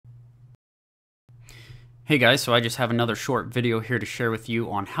Hey guys, so I just have another short video here to share with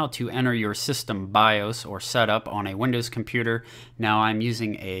you on how to enter your system BIOS or setup on a Windows computer. Now I'm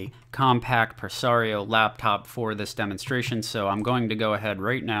using a compaq presario laptop for this demonstration, so I'm going to go ahead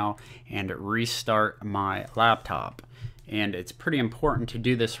right now and restart my laptop. And it's pretty important to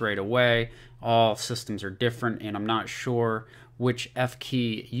do this right away. All systems are different and I'm not sure which F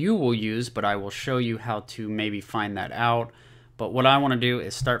key you will use, but I will show you how to maybe find that out. But what I want to do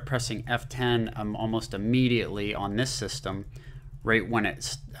is start pressing F10 almost immediately on this system, right when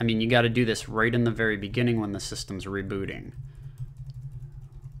it's, you got to do this right in the very beginning when the system's rebooting.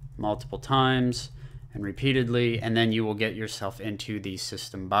 Multiple times and repeatedly, and then you will get yourself into the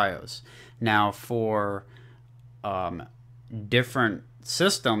system BIOS. Now for different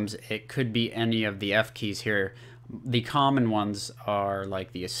systems, it could be any of the F keys here. The common ones are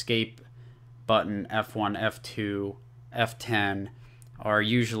like the escape button, F1, F2, F10 are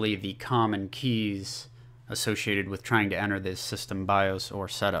usually the common keys associated with trying to enter this system BIOS or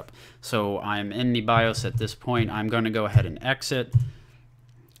setup. So I'm in the BIOS at this point. I'm going to go ahead and exit,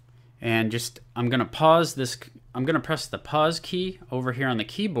 and I'm going to pause this. I'm going to press the pause key over here on the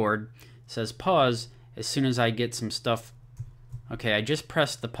keyboard. It says pause as soon as I get some stuff. Okay, I just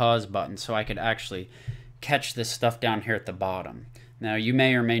pressed the pause button so I could actually catch this stuff down here at the bottom. Now you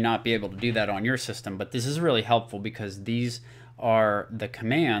may or may not be able to do that on your system, but this is really helpful because these are the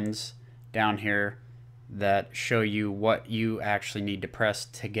commands down here that show you what you actually need to press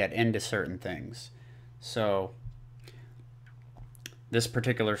to get into certain things. So this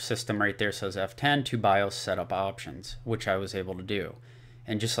particular system right there says F10 to BIOS setup options, which I was able to do.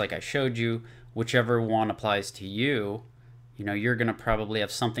 And just like I showed you, whichever one applies to you, you're going to probably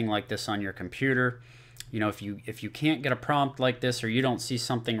have something like this on your computer. If you can't get a prompt like this, or you don't see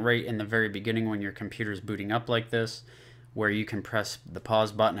something right in the very beginning when your computer is booting up like this, where you can press the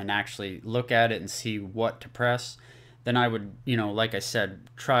pause button and actually look at it and see what to press, then I would, like I said,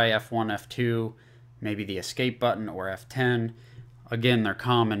 try F1, F2, maybe the escape button or F10. Again, they're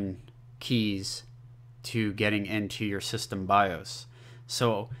common keys to getting into your system BIOS.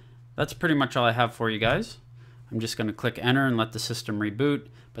 So that's pretty much all I have for you guys. I'm just going to click enter and let the system reboot,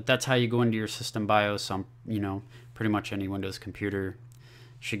 but that's how you go into your system BIOS on, pretty much any Windows computer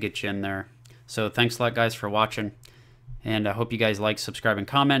should get you in there. So thanks a lot guys for watching, and I hope you guys like, subscribe, and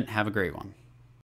comment. Have a great one.